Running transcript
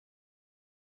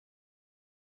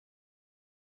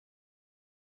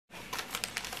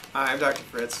Hi, I'm Dr.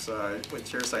 Fritz with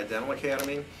Chairside Dental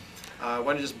Academy. I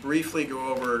want to just briefly go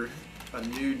over a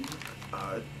new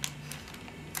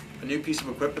piece of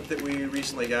equipment that we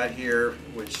recently got here,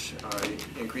 which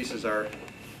increases our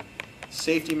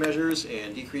safety measures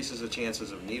and decreases the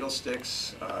chances of needle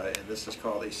sticks, and this is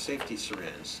called a safety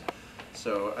syringe.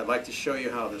 So I'd like to show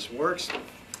you how this works.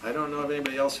 I don't know of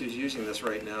anybody else who's using this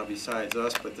right now besides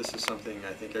us, but this is something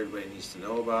I think everybody needs to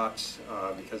know about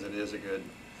because it is a good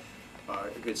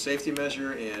safety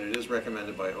measure, and it is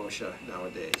recommended by OSHA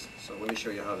nowadays. So let me show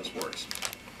you how this works.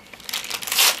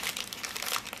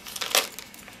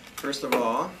 First of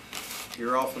all,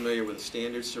 you're all familiar with a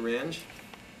standard syringe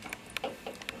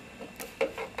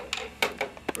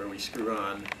where we screw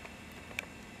on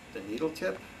the needle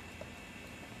tip,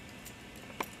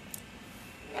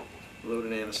 load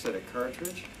an anesthetic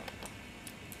cartridge,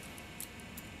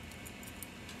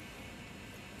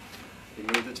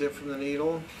 remove the tip from the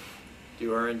needle,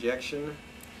 do our injection.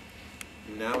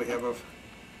 Now we have a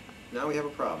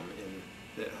problem in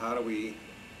that how do we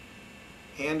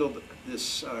handle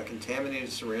this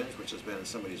contaminated syringe, which has been in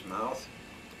somebody's mouth,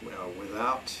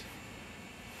 without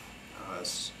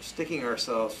sticking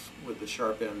ourselves with the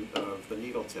sharp end of the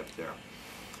needle tip there.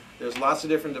 There's lots of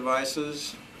different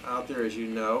devices out there, as you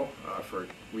know, for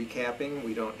recapping.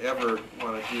 We don't ever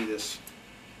want to do this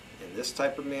in this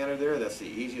type of manner there. That's the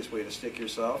easiest way to stick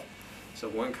yourself. So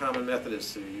one common method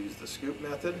is to use the scoop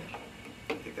method.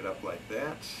 Pick it up like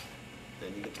that,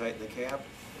 then you can tighten the cap.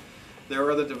 There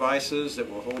are other devices that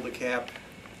will hold the cap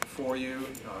for you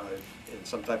in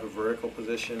some type of vertical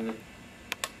position.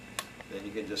 Then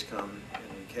you can just come and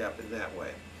recap it that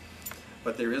way.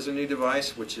 But there is a new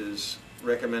device which is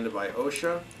recommended by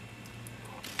OSHA,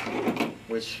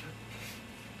 which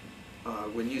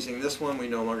when using this one we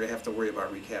no longer have to worry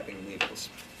about recapping needles.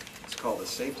 It's called a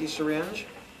safety syringe.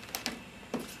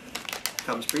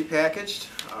 Comes prepackaged.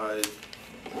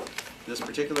 This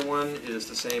particular one is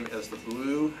the same as the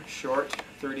blue short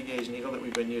 30 gauge needle that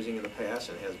we've been using in the past,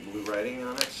 and has blue writing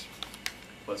on it.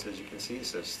 Plus, as you can see, it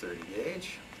says 30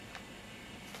 gauge.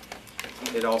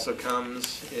 It also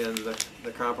comes in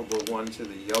the comparable one to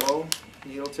the yellow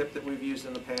needle tip that we've used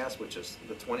in the past, which is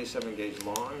the 27 gauge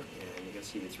long, and you can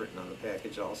see it's written on the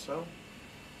package also,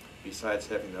 besides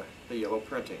having the yellow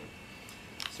printing.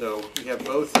 So we have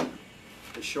both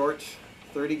the short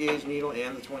 30 gauge needle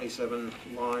and the 27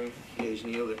 long gauge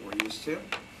needle that we're used to.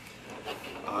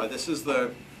 This is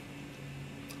the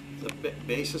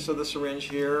basis of the syringe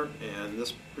here, and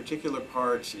this particular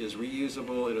part is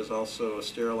reusable. It is also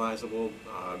sterilizable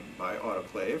by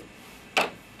autoclave.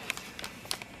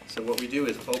 So what we do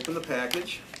is open the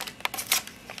package,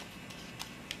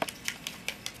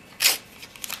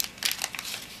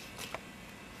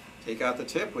 take out the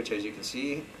tip, which, as you can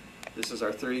see, this is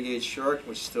our 30 gauge short,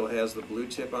 which still has the blue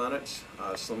tip on it,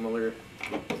 similar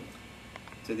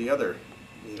to the other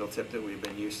needle tip that we've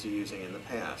been used to using in the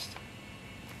past.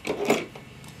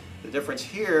 The difference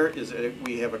here is that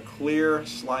we have a clear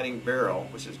sliding barrel,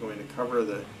 which is going to cover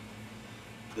the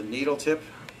needle tip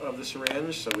of the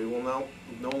syringe, so we will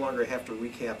no longer have to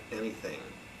recap anything.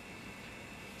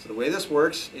 So the way this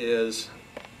works is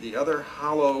the other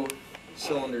hollow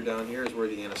cylinder down here is where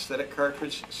the anesthetic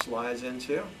cartridge slides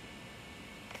into.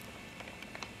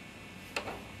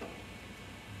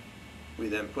 We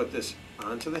then put this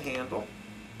onto the handle.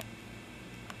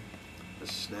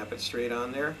 Just snap it straight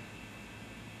on there.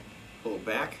 Pull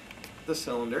back the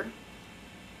cylinder.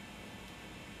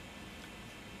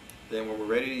 Then when we're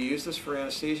ready to use this for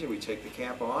anesthesia, we take the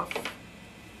cap off.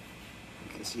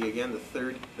 You can see again the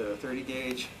 30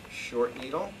 gauge short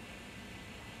needle.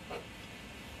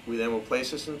 We then will place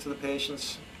this into the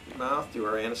patient's mouth, do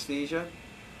our anesthesia.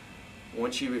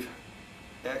 Once you've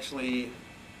actually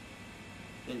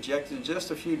injected just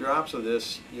a few drops of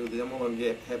this, you then will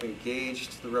have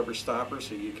engaged the rubber stopper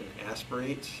so you can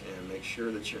aspirate and make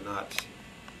sure that you're not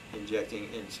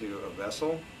injecting into a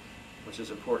vessel, which is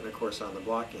important, of course, on the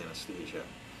block anesthesia.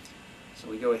 So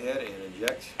we go ahead and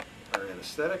inject our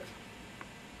anesthetic.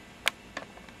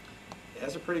 It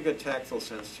has a pretty good tactile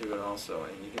sense to it also,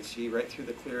 and you can see right through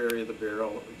the clear area of the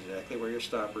barrel exactly where your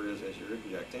stopper is as you're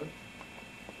injecting.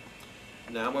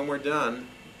 Now when we're done,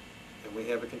 and we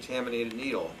have a contaminated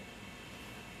needle,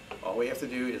 all we have to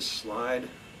do is slide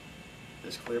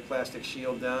this clear plastic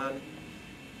shield down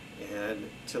and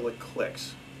till it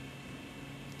clicks.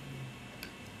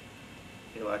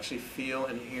 You'll actually feel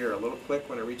and hear a little click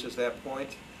when it reaches that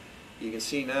point. You can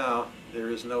see now there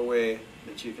is no way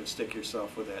that you can stick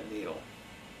yourself with that needle.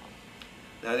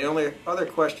 Now the only other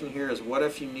question here is, what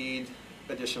if you need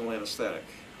additional anesthetic?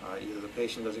 Either the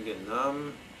patient doesn't get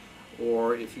numb,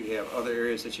 or if you have other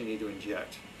areas that you need to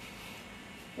inject.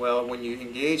 Well, when you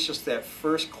engage just that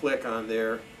first click on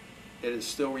there, it is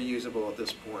still reusable at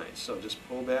this point. So just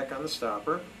pull back on the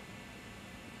stopper.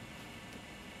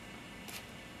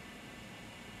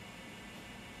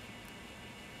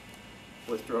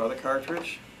 Withdraw the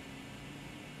cartridge.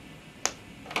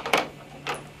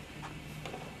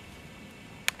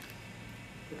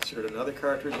 Insert another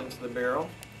cartridge into the barrel.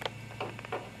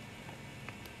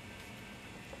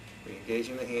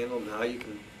 Re-engaging the handle. Now you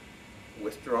can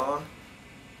withdraw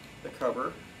the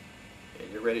cover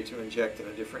and you're ready to inject in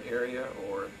a different area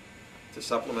or to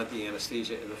supplement the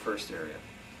anesthesia in the first area.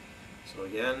 So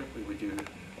again, we would do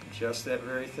just that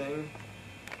very thing.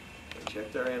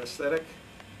 Inject our anesthetic.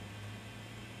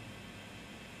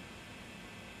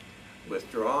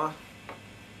 Withdraw.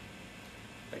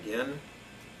 Again,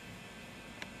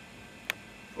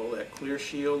 pull that clear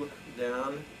shield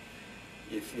down.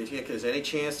 If you think there's any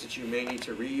chance that you may need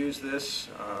to reuse this,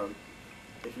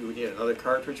 if you would need another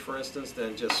cartridge, for instance,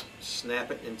 then just snap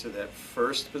it into that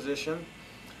first position.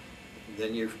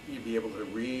 Then you'd be able to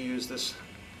reuse this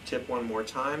tip one more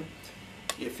time.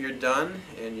 If you're done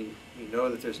and you know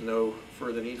that there's no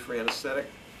further need for anesthetic,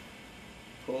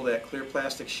 pull that clear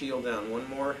plastic shield down one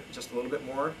more, just a little bit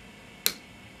more.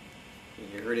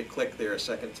 And you heard it click there a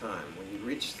second time. When you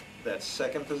reach that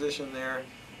second position there,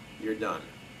 you're done.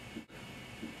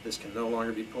 This can no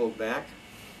longer be pulled back.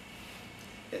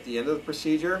 At the end of the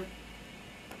procedure,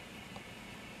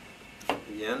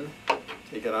 again,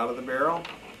 take it out of the barrel.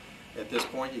 At this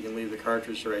point, you can leave the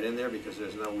cartridge right in there because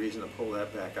there's no reason to pull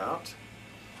that back out.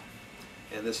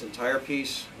 And this entire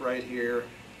piece right here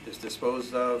is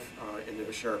disposed of into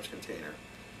a sharps container.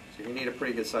 So you need a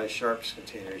pretty good sized sharps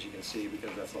container, as you can see,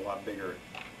 because that's a lot bigger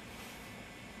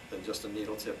than just a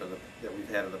needle tip that we've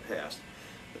had in the past.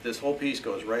 But this whole piece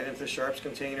goes right into the sharps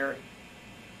container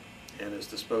and is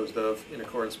disposed of in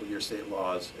accordance with your state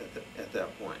laws at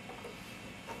that point.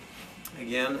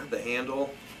 Again, the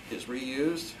handle is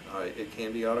reused. It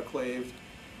can be autoclaved,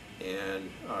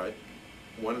 and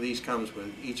one of these comes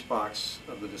with each box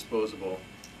of the disposable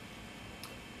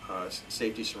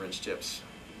safety syringe tips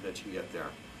that you get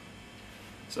there.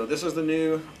 So this is the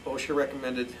new OSHA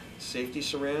recommended safety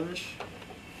syringe,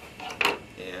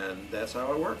 and that's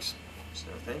how it works. So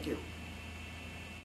thank you.